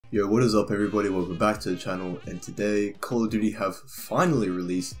Yo, what is up everybody, welcome back to the channel, and today Call of Duty have finally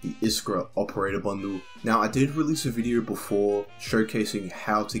released the Iskra operator bundle. Now I did release a video before showcasing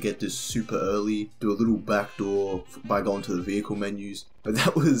how to get this super early, do a little backdoor by going to the vehicle menus, but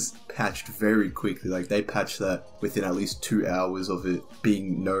that was patched very quickly. Like they patched that within at least 2 hours of it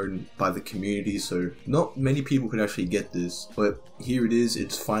being known by the community, so not many people could actually get this, but here it is,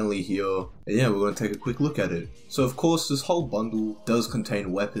 it's finally here, and yeah, we're going to take a quick look at it. So of course this whole bundle does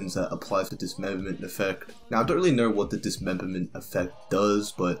contain weapons that apply the dismemberment effect. Now I don't really know what the dismemberment effect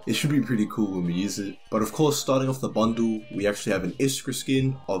does, but it should be pretty cool when we use it. But of course, starting off the bundle, we actually have an Iskra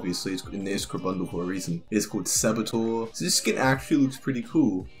skin. Obviously it's in the Iskra bundle for a reason. It's called Saboteur. So this skin actually looks pretty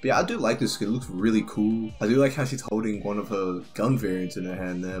cool. But yeah, I do like this skin, it looks really cool. I do like how she's holding one of her gun variants in her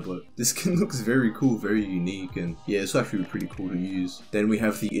hand there, but this skin looks very cool, very unique, and yeah, it's actually pretty cool to use. Then we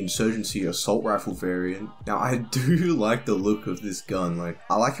have the Insurgency assault rifle variant. Now I do like the look of this gun. Like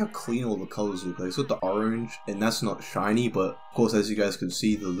I like how clean all the colors look. Like it's got the orange, and that's not shiny, but of course, as you guys can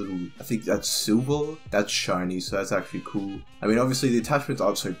see, the little, I think that's silver, that's shiny, so that's actually cool. I mean, obviously the attachments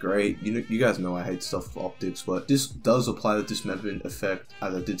aren't so great. You guys know I hate stuff with optics, but this does apply the dismemberment effect,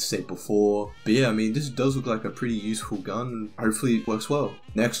 as I did state before. But yeah, I mean, this does look like a pretty useful gun, and hopefully it works well.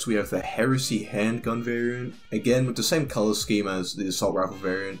 Next, we have the Heresy handgun variant. Again, with the same color scheme as the assault rifle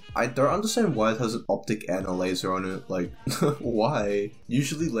variant. I don't understand why it has an optic and a laser on it. Like, why?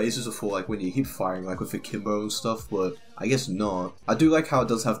 Usually lasers are for like when you hip firing, like with akimbo and stuff, but I guess not. I do like how it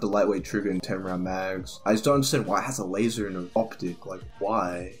does have the lightweight trigger and 10 round mags. I just don't understand why it has a laser and an optic, like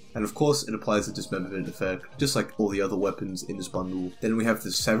why? And of course it applies the dismemberment effect, just like all the other weapons in this bundle. Then we have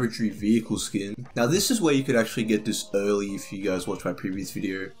the Savagery vehicle skin. Now this is where you could actually get this early if you guys watched my previous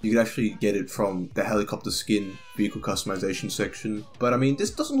video. You could actually get it from the helicopter skin vehicle customization section. But I mean,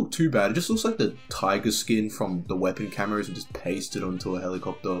 this doesn't look too bad. It just looks like the tiger skin from the weapon cameras and just pasted onto a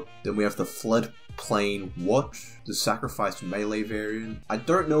helicopter. Then we have the Floodplain Watch, the Sacrifice melee variant. I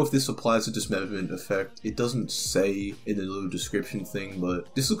don't know if this applies the dismemberment effect. It doesn't say in the little description thing,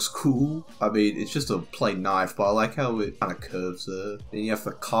 but this looks cool. I mean, it's just a plain knife, but I like how it kind of curves there. Then you have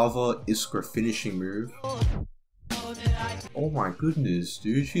the Carver Iskra finishing move. Oh my goodness,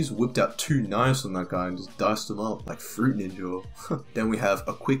 dude, she's whipped out 2 knives on that guy and just diced him up like Fruit Ninja. Then we have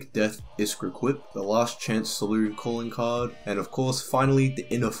a Quick Death Iskra Quip, the Last Chance Saloon calling card, and of course, finally, the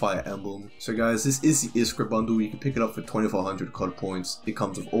Inner Fire emblem. So guys, this is the Iskra bundle. You can pick it up for 2400 COD points. It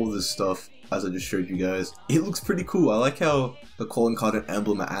comes with all this stuff, as I just showed you guys. It looks pretty cool. I like how the calling card and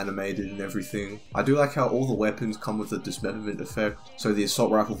emblem are animated and everything. I do like how all the weapons come with a dismemberment effect. So the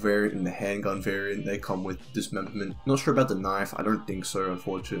assault rifle variant and the handgun variant, they come with dismemberment. Not sure about the knife, I don't think so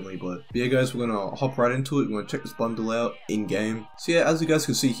unfortunately, but yeah guys, we're gonna hop right into it. We're gonna check this bundle out in game. So yeah, as you guys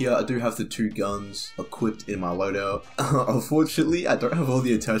can see here, I do have the 2 guns equipped in my loadout. Unfortunately, I don't have all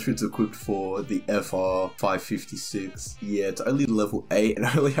the attachments equipped for the FR 556. Yeah, it's only level 8 and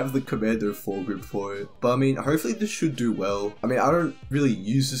I only have the Commando foregrip for it. But I mean, hopefully this should do well. I mean, I don't really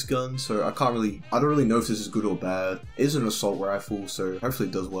use this gun, so I don't really know if this is good or bad. It is an assault rifle, so hopefully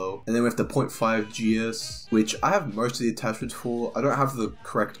it does well. And then we have the .5 GS, which I have most of the attachments for. I don't have the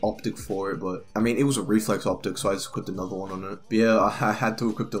correct optic for it, but I mean, it was a reflex optic, so I just equipped another one on it. But yeah, I had to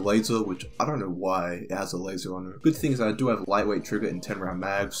equip the laser, which I don't know why it has a laser on it. Good thing is that I do have a lightweight trigger and 10 round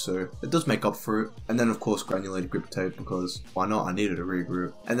mags, so it does make up for it. And then of course, granulated grip tape, because why not? I needed a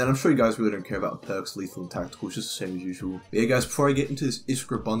regrip. And then I'm sure you guys really don't care about perks, lethal and tactical, it's just the same as usual. But yeah guys, before I get into this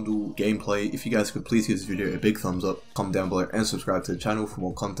Iskra bundle gameplay, if you guys could please give this video a big thumbs up, comment down below and subscribe to the channel for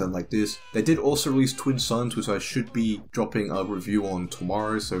more content like this. They did also release Twin Suns, which I should be dropping a review on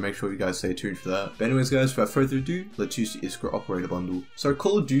tomorrow, so make sure you guys stay tuned for that. But anyways guys, without further ado, let's use the Iskra operator bundle. So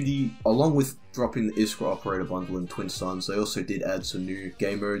Call of Duty, along with dropping the Iskra operator bundle in Twin Suns, they also did add some new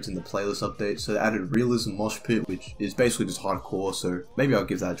game modes in the playlist update. So they added Realism Mosh Pit, which is basically just hardcore, so maybe I'll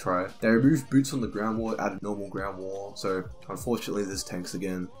give that a try. They removed Boots on the Ground War, added normal ground war, so unfortunately this tanks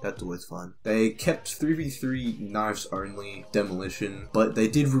again. That's always fun. They kept 3v3 knives only demolition, but they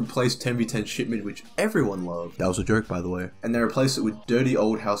did replace 10v10 shipment, which everyone loved. That was a joke, by the way. And they replaced it with Dirty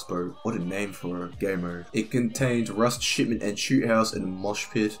Old Houseboat. What a name for a game mode. It contains Rust Shipment and Shoot House and Mosh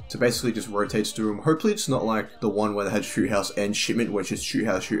Pit to basically just rotate through them. Hopefully it's not like the one where they had Shoot House and Shipment, where it's just Shoot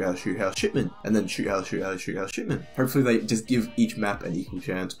House, Shoot House, Shoot House, Shipment, and then Shoot House, Shoot House, Shoot House, Shipment. Hopefully they just give each map an equal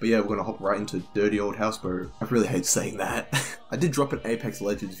chance. But yeah, we're gonna hop right into Dirty Old Houseboat. I really hate saying that. I did drop an Apex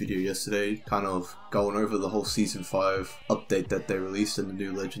Legends video yesterday, kind of going over the whole Season 5 update that they released and the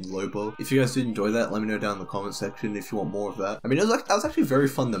new Legends Lobo. If you guys did enjoy that, let me know down in the comment section if you want more of that. I mean, it was actually very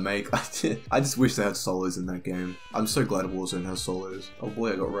fun to make. I just wish they had solos in that game. I'm so glad Warzone has solos. Oh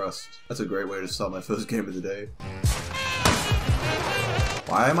boy, I got Rust. That's a great way to start my first game of the day.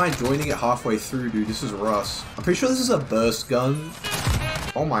 Why am I joining it halfway through, dude? This is Rust. I'm pretty sure this is a burst gun.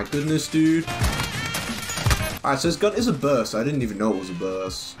 Oh my goodness, dude. Alright, so this gun is a burst. I didn't even know it was a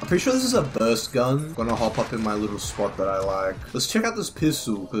burst. I'm pretty sure this is a burst gun. I'm gonna hop up in my little spot that I like. Let's check out this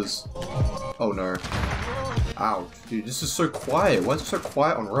pistol, because... Oh no. Ouch. Dude, this is so quiet. Why is it so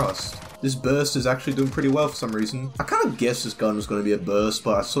quiet on Rust? This burst is actually doing pretty well for some reason. I kind of guessed this gun was going to be a burst,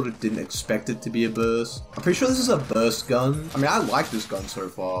 but I sort of didn't expect it to be a burst. I'm pretty sure this is a burst gun. I mean, I like this gun so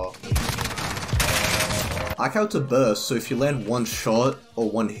far. I like how it's a burst, so if you land one shot or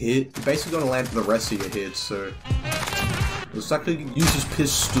one hit, you're basically going to land the rest of your hits, so... Let's actually use his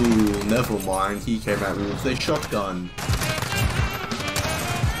pistol. Never mind, he came at me with a shotgun.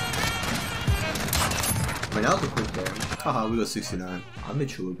 I mean, that was a quick game. Haha, we got 69. I'm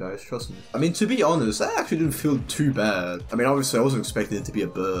mature, guys, trust me. I mean, to be honest, that actually didn't feel too bad. I mean, obviously, I wasn't expecting it to be a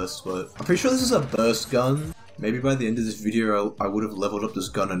burst, but I'm pretty sure this is a burst gun. Maybe by the end of this video, I would have leveled up this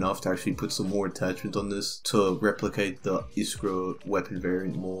gun enough to actually put some more attachments on this to replicate the Iskra weapon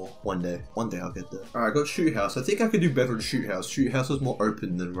variant more. One day I'll get there. Alright, I got Shoot House. I think I could do better than Shoot House. Shoot House is more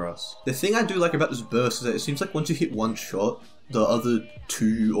open than Rust. The thing I do like about this burst is that it seems like once you hit one shot, the other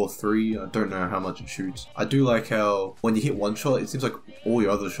 2 or 3, I don't know how much it shoots. I do like how when you hit one shot, it seems like all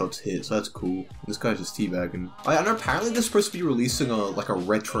your other shots hit, so that's cool. This guy's just teabagging. I know apparently they're supposed to be releasing a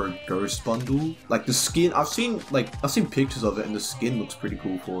retro ghost bundle. Like the skin, I've seen pictures of it and the skin looks pretty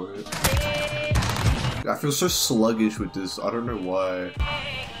cool for it. I feel so sluggish with this, I don't know why.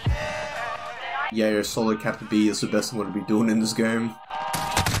 Yeah, your solid Captain B is the best I'm gonna be doing in this game.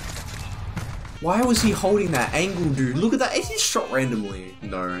 Why was he holding that angle, dude? Look at that, he shot randomly.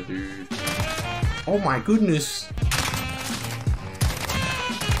 No, dude. Oh my goodness.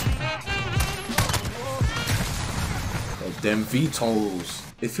 Damn VTOLs.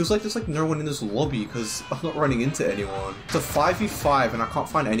 It feels like there's like no one in this lobby because I'm not running into anyone. It's a 5v5 and I can't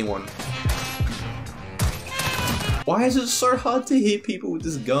find anyone. Why is it so hard to hit people with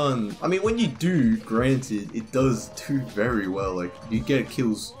this gun? I mean, when you do, granted, it does do very well. Like, you get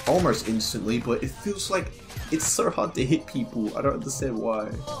kills almost instantly, but it feels like it's so hard to hit people. I don't understand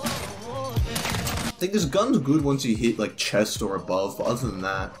why. I think this gun's good once you hit, like, chest or above, but other than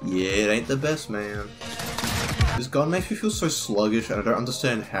that, yeah, it ain't the best, man. This gun makes me feel so sluggish, and I don't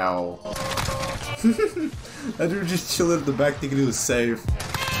understand how. That dude just chilling at the back thinking he was safe.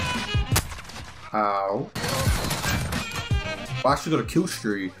 Ow. I actually got a kill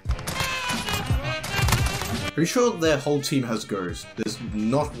streak. Pretty sure their whole team has ghosts. There's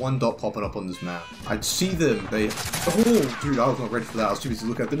not one dot popping up on this map. I'd see them, oh, dude, I was not ready for that. I was too busy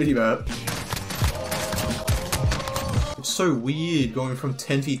looking at the minimap. It's so weird going from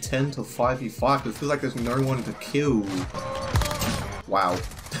 10v10 to 5v5. It feels like there's no one to kill. Wow.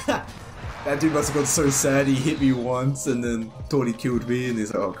 That dude must have got so sad he hit me once and then thought he killed me and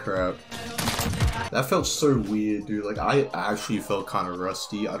he's like, oh crap. That felt so weird, dude. Like, I actually felt kind of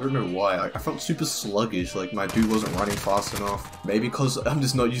rusty. I don't know why. I felt super sluggish. Like, my dude wasn't running fast enough. Maybe because I'm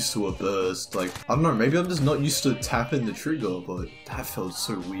just not used to a burst. Like, I don't know. Maybe I'm just not used to tapping the trigger, but that felt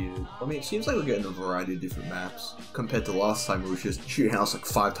so weird. I mean, it seems like we're getting a variety of different maps. Compared to last time, it was just Shoot House like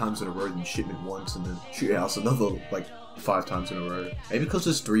 5 times in a row, then Shipment once, and then Shoot House another, like, 5 times in a row. Maybe because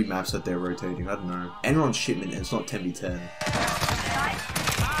there's 3 maps that they're rotating. I don't know. And we're on Shipment, and it's not 10v10.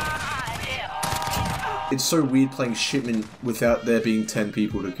 It's so weird playing Shipment without there being 10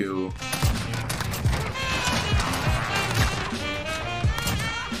 people to kill.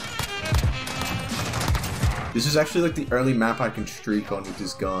 This is actually like the only map I can streak on with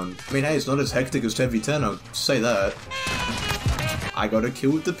this gun. I mean, hey, it's not as hectic as 10v10, I'll say that. I got a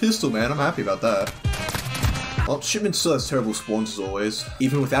kill with the pistol, man, I'm happy about that. Well, Shipment still has terrible spawns as always.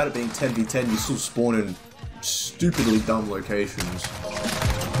 Even without it being 10v10, you still spawn in stupidly dumb locations.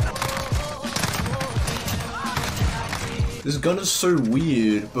 This gun is so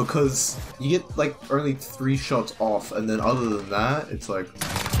weird because you get like only 3 shots off, and then other than that, it's like,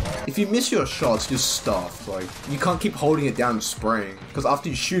 if you miss your shots, you're stuffed. Like, you can't keep holding it down and spraying, because after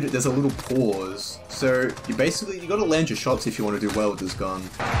you shoot it, there's a little pause. So you gotta land your shots if you want to do well with this gun.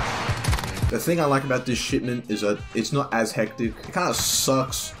 The thing I like about this Shipment is that it's not as hectic. It kind of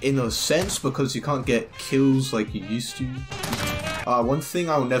sucks in a sense because you can't get kills like you used to. One thing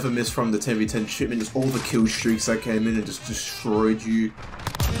I'll never miss from the 10v10 Shipment is all the kill streaks that came in and just destroyed you.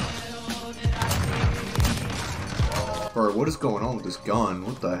 Bro, what is going on with this gun?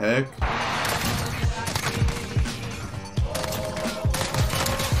 What the heck?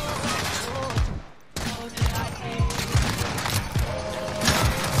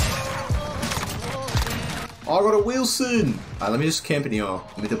 Oh, I got a Wilson! Alright, let me just camp in here.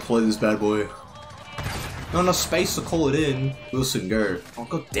 Let me deploy this bad boy. Not enough space to call it in. Wilson, go. Oh,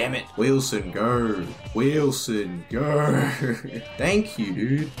 god damn it. Wilson, go. Wilson, go. Thank you,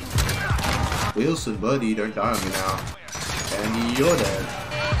 dude. Wilson, buddy, don't die on me now. And you're dead.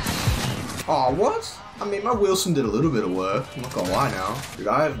 Oh, what? I mean, my Wilson did a little bit of work. I'm not gonna lie now. Dude,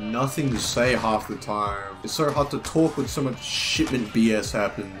 I have nothing to say half the time. It's so hard to talk when so much shipment BS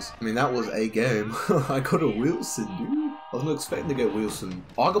happens. I mean, that was a game. I got a Wilson, dude. I was not expecting to get Wilson.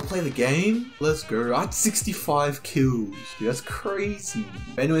 Oh, I gotta play the game? Let's go. I had 65 kills. Dude, that's crazy.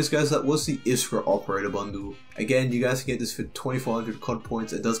 But anyways, guys, that was the Iskra operator bundle. Again, you guys can get this for 2400 COD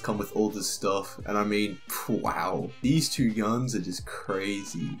points. It does come with all this stuff. And I mean, wow. These two guns are just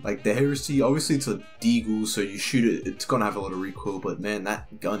crazy. Like, the Heresy, obviously it's a deagle, so you shoot it, it's gonna have a lot of recoil. But man,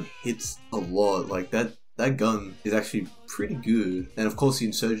 that gun hits a lot. Like, that gun is actually pretty good. And of course the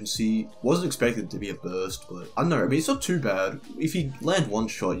Insurgency wasn't expected to be a burst, but I don't know, I mean, it's not too bad. If you land one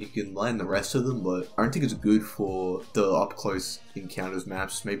shot, you can land the rest of them, but I don't think it's good for the up close encounters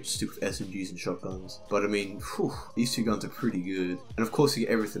maps. Maybe just stick with SMGs and shotguns. But I mean, whew, these two guns are pretty good. And of course you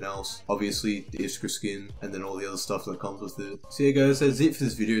get everything else, obviously the Iskra skin and then all the other stuff that comes with it. So yeah guys, that's it for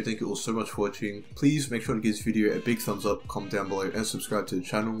this video. Thank you all so much for watching. Please make sure to give this video a big thumbs up, comment down below, and subscribe to the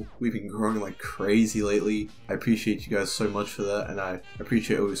channel. We've been growing like crazy lately. I appreciate you guys so much for that, and I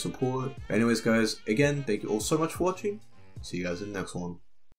appreciate all your support. Anyways guys, again, thank you all so much for watching. See you guys in the next one.